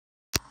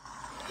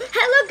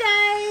Hello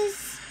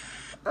guys!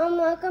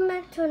 Welcome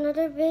back to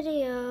another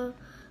video.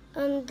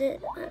 I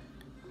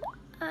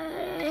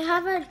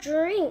have a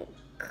drink.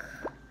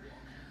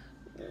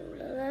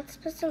 Let's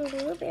put some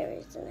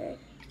blueberries in it.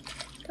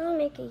 That'll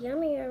make it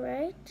yummier,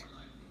 right?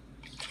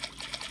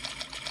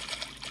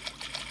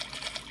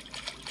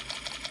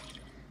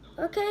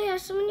 Okay, I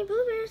have so many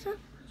blueberries. Huh?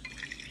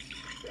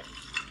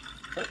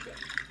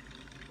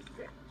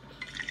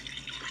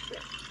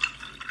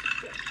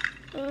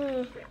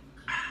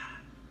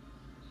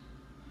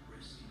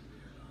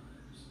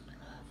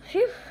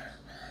 Phew,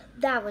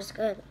 that was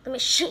good. Let me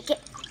shake it.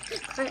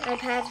 My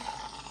iPad.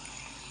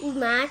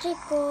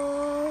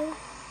 Magical.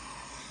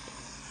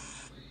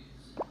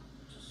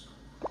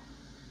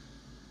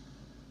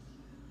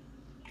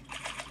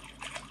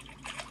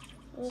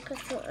 Look at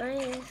some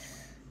ice.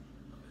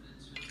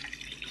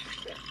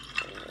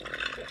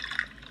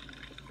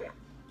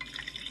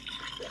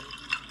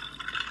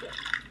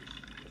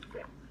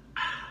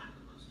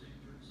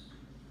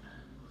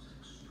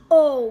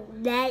 Oh,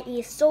 that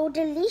is so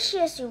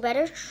delicious. You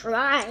better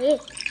try.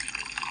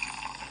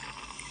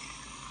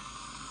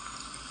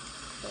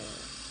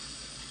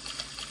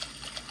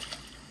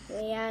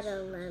 We add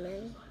a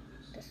lemon.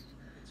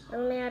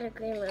 Let me add a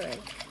green lemon.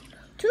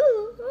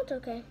 2? That's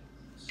okay.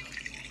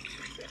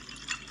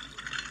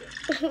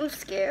 I'm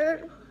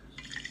scared.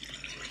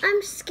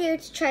 I'm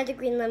scared to try the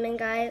green lemon,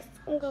 guys.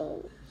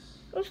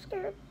 I'm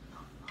scared.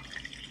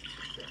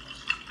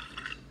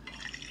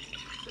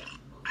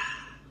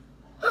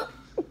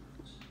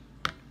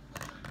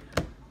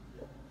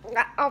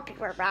 I'll be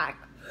right back.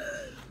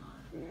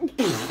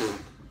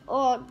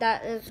 Oh,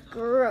 that is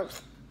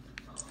gross.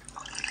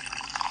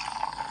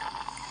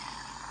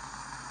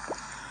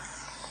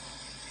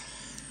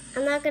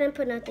 I'm not gonna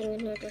put nothing in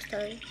here this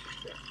time.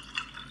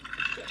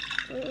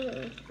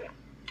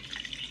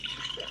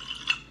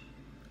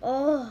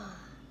 Oh,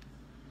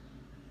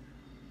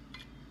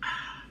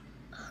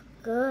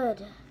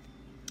 good.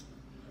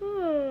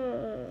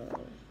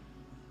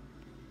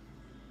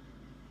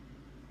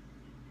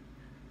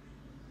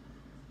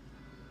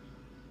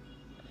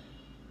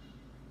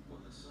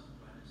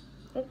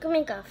 I'm gonna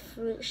make a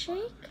fruit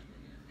shake.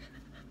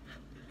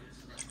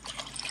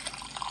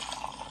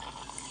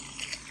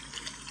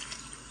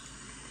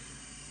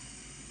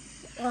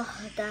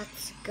 Oh,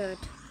 that's good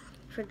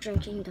for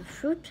drinking the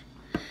fruit.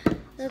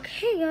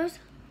 Okay, guys.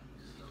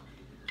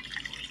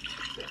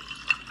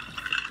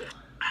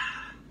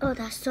 Oh,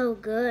 that's so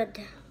good.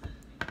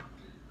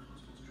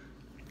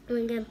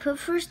 I'm gonna put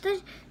first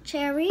the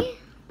cherry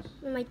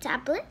on my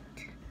tablet.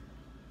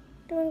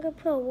 Then I'm gonna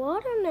put a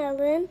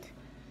watermelon.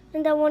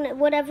 And then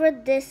whatever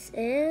this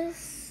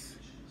is,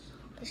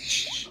 just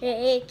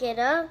shake it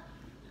up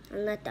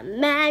and let the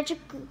magic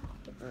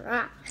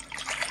rise.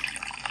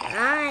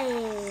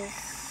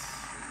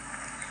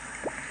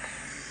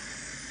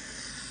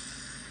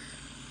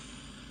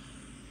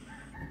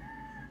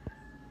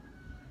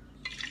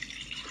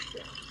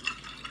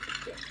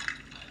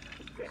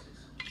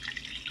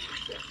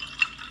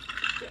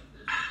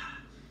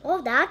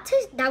 Oh,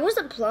 that was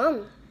a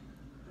plum.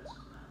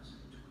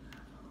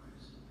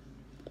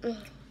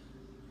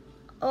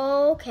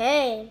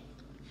 Okay,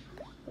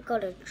 we'll go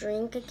to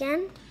drink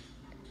again.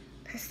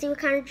 Let's see what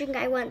kind of drink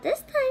I want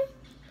this time.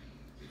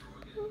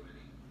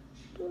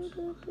 I'm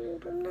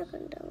not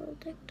gonna download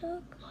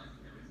TikTok.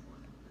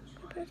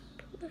 Okay.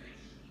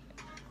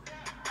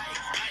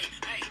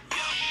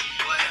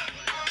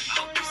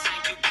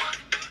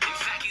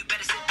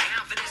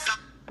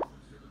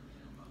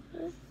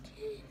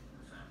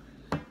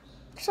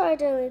 Sorry I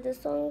didn't leave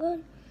this song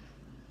good.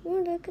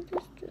 Oh, look at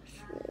this.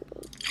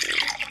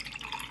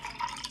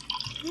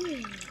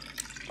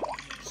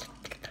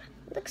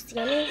 Looks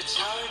yummy. It's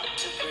hard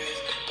to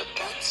breathe, but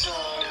that's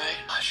all right.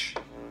 Hush.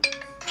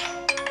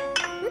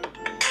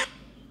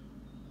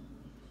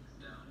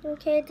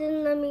 Okay, it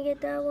didn't let me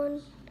get that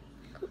one.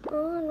 Come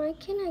on, why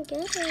can't I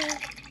get it?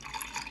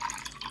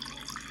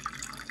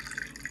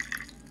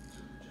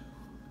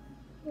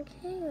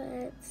 Okay,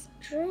 let's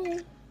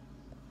drink.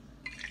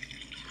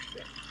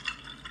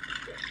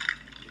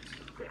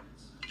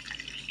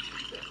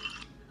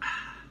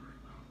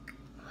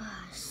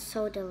 Oh,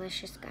 so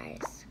delicious,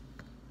 guys.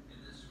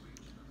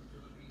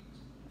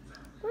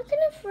 We're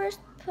gonna first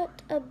put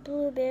a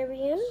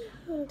blueberry in,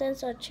 and then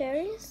some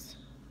cherries,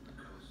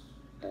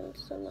 and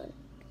some.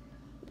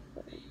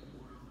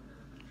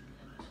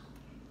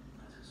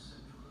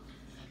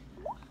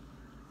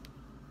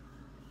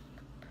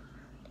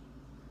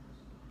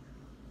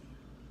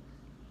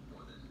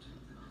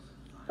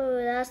 Oh,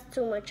 that's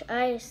too much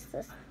ice.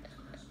 That's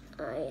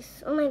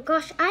ice. Oh my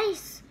gosh,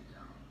 ice!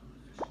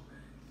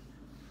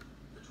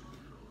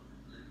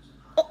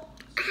 Oh.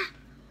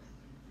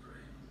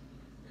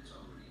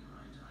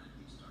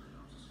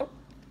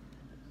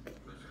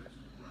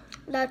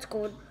 That's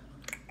good.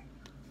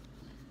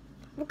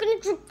 We're gonna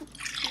drink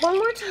one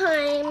more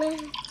time,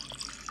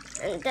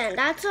 and then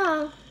that's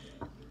all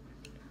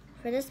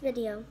for this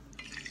video.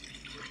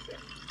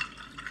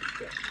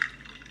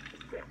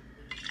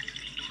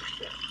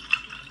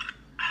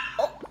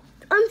 Oh,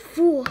 I'm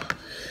full.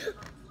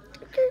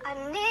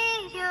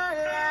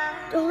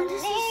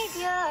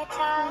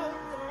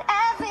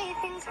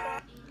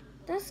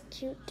 That's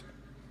cute.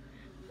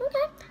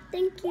 Okay,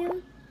 thank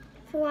you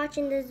for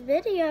watching this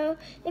video.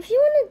 If you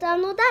want to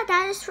download that,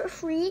 that is for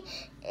free.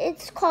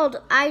 It's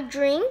called I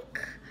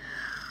Drink.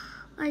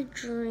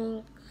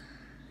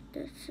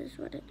 This is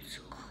what it's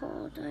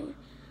called.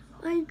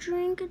 I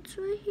Drink. It's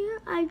right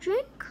here. I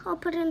Drink. I'll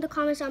put it in the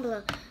comments down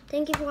below.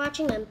 Thank you for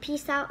watching and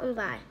peace out and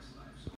bye.